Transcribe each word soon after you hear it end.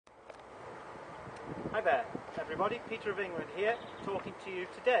there, everybody. Peter of England here, talking to you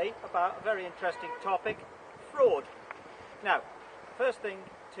today about a very interesting topic, fraud. Now, first thing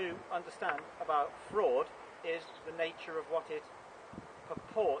to understand about fraud is the nature of what it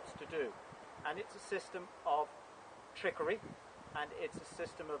purports to do. And it's a system of trickery, and it's a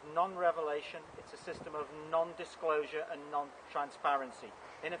system of non-revelation, it's a system of non-disclosure and non-transparency.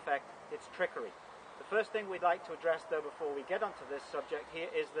 In effect, it's trickery. The first thing we'd like to address, though, before we get onto this subject here,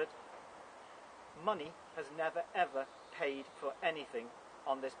 is that money has never ever paid for anything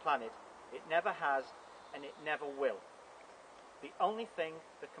on this planet. It never has, and it never will. The only thing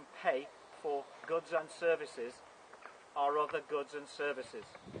that can pay for goods and services are other goods and services.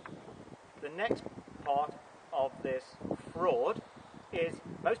 The next part of this fraud is,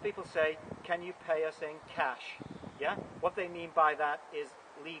 most people say, can you pay us in cash? Yeah? What they mean by that is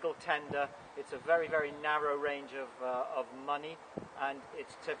legal tender. It's a very, very narrow range of money, and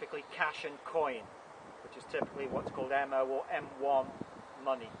it's typically cash and coin, which is typically what's called MO or M1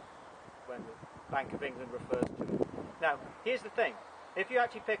 money, when the Bank of England refers to it. Now, here's the thing. If you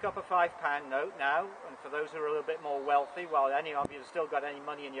actually pick up a £5 note now, and for those who are a little bit more wealthy, while any of you have still got any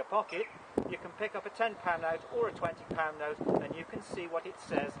money in your pocket, you can pick up a £10 note or a £20 note, and you can see what it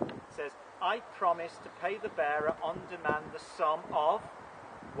says. It says, I promise to pay the bearer on demand the sum of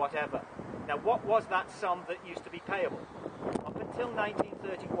whatever. Now, what was that sum that used to be payable? Up until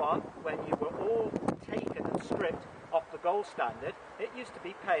 1931, when you were all taken and stripped off the gold standard, it used to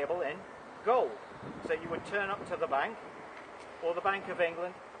be payable in gold. So you would turn up to the bank, or the Bank of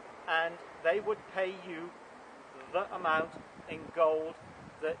England, and they would pay you the amount in gold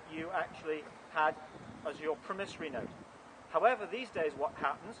that you actually had as your promissory note. However, these days what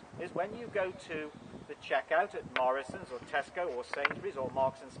happens is when you go to the checkout at Morrison's or Tesco or Sainsbury's or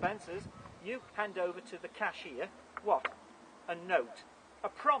Marks and Spencer's, you hand over to the cashier, what? A note, a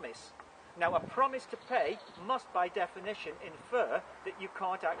promise. Now, a promise to pay must by definition infer that you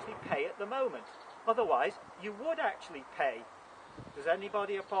can't actually pay at the moment. Otherwise, you would actually pay. Does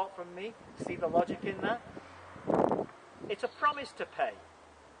anybody apart from me see the logic in that? It's a promise to pay.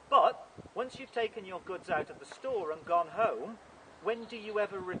 But once you've taken your goods out of the store and gone home, when do you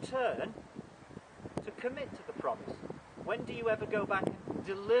ever return to commit to the promise? When do you ever go back and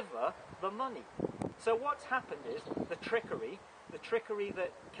deliver the money? So what's happened is the trickery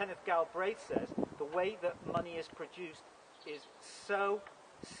that Kenneth Galbraith says, the way that money is produced is so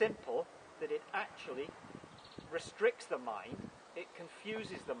simple that it actually restricts the mind, it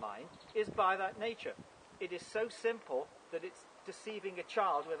confuses the mind, is by that nature. It is so simple that it's deceiving a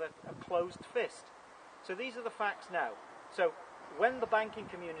child with a closed fist. So these are the facts now. So when the banking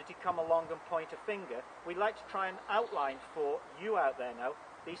community come along and point a finger, we like to try and outline for you out there now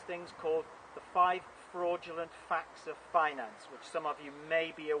these things called the 5 fraudulent facts of finance, which some of you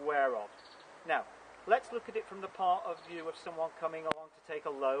may be aware of. Now, let's look at it from the part of view of someone coming along to take a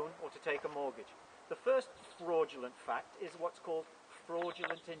loan or to take a mortgage. The first fraudulent fact is what's called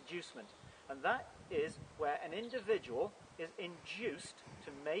fraudulent inducement. And that is where an individual is induced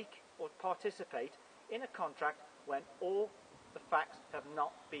to make or participate in a contract when all the facts have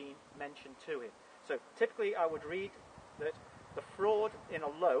not been mentioned to him. So typically I would read that the fraud in a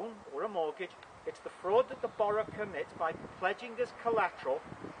loan or a mortgage, it's the fraud that the borrower commits by pledging as collateral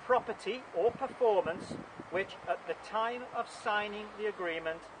property or performance which at the time of signing the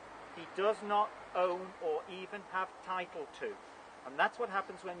agreement he does not own or even have title to. And that's what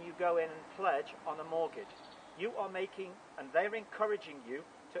happens when you go in and pledge on a mortgage. You are making, and they're encouraging you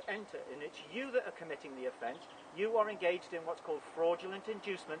to enter, and it's you that are committing the offence. You are engaged in what's called fraudulent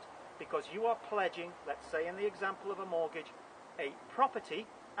inducement because you are pledging, let's say in the example of a mortgage, a property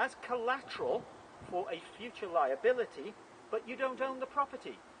as collateral for a future liability, but you don't own the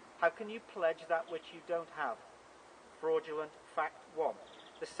property. How can you pledge that which you don't have? Fraudulent fact 1.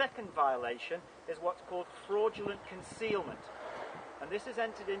 The second violation is what's called fraudulent concealment. And this is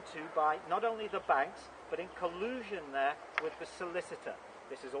entered into by not only the banks, but in collusion there with the solicitor.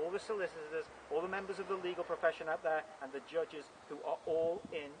 This is all the solicitors, all the members of the legal profession out there, and the judges who are all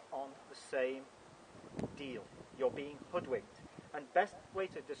in on the same deal. You're being hoodwinked. And best way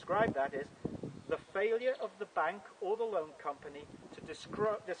to describe that is the failure of the bank or the loan company to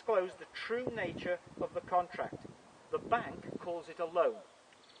disclose the true nature of the contract. The bank calls it a loan,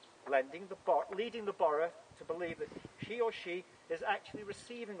 leading the borrower to believe that he or she is actually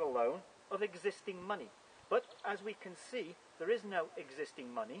receiving a loan of existing money. But as we can see, there is no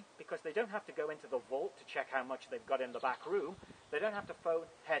existing money because they don't have to go into the vault to check how much they've got in the back room. They don't have to phone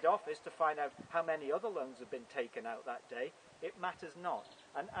head office to find out how many other loans have been taken out that day. It matters not.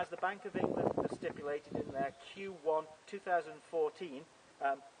 And as the Bank of England has stipulated in their Q1 2014,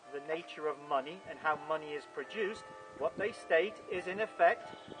 the nature of money and how money is produced, what they state is in effect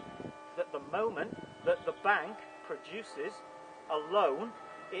that the moment that the bank produces a loan,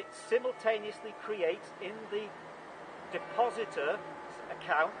 it simultaneously creates in the depositor's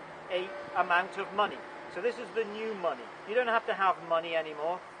account a amount of money. So this is the new money. You don't have to have money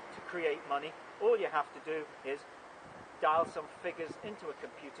anymore to create money. All you have to do is dial some figures into a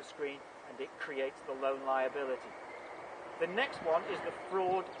computer screen and it creates the loan liability. The next one is the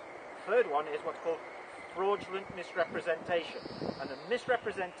fraud. Third one is what's called fraudulent misrepresentation. And the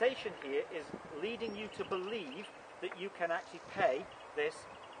misrepresentation here is leading you to believe that you can actually pay this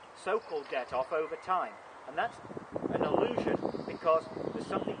so-called debt off over time. And that's an illusion because there's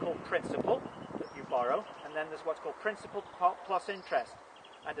something called principal that you borrow, and then there's what's called principal plus interest.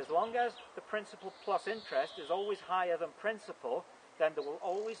 And as long as the principal plus interest is always higher than principal, then there will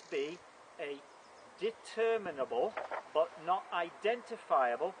always be a determinable but not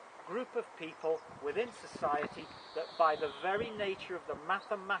identifiable group of people within society that by the very nature of the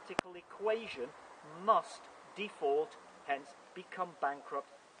mathematical equation must default, hence become bankrupt,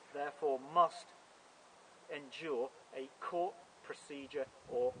 therefore must endure a court procedure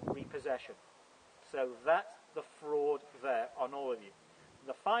or repossession. So that's the fraud there on all of you.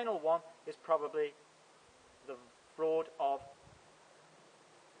 The final one is probably the fraud of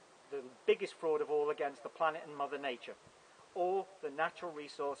the biggest fraud of all against the planet and Mother Nature. All the natural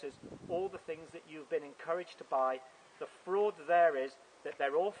resources, all the things that you've been encouraged to buy, the fraud there is that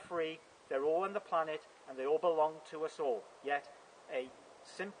they're all free, they're all on the planet, and they all belong to us all. Yet a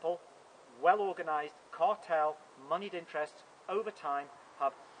simple, well-organized cartel, moneyed interests over time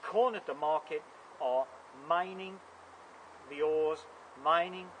have cornered the market, are mining the ores,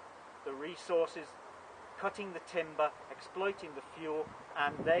 mining the resources, cutting the timber, exploiting the fuel,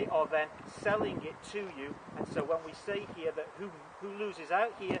 and they are then selling it to you. And so when we say here that who loses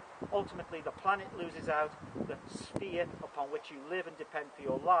out here, ultimately the planet loses out, the sphere upon which you live and depend for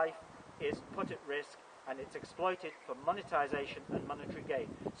your life is put at risk, and it's exploited for monetization and monetary gain.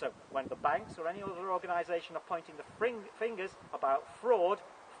 So when the banks or any other organization are pointing the fingers about fraud,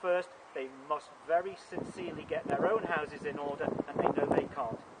 first they must very sincerely get their own houses in order, and they know they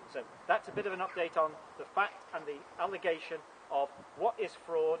can't. So that's a bit of an update on the fact and the allegation of what is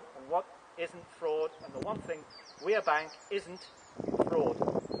fraud and what isn't fraud, and the one thing, we a bank isn't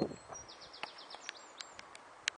fraud.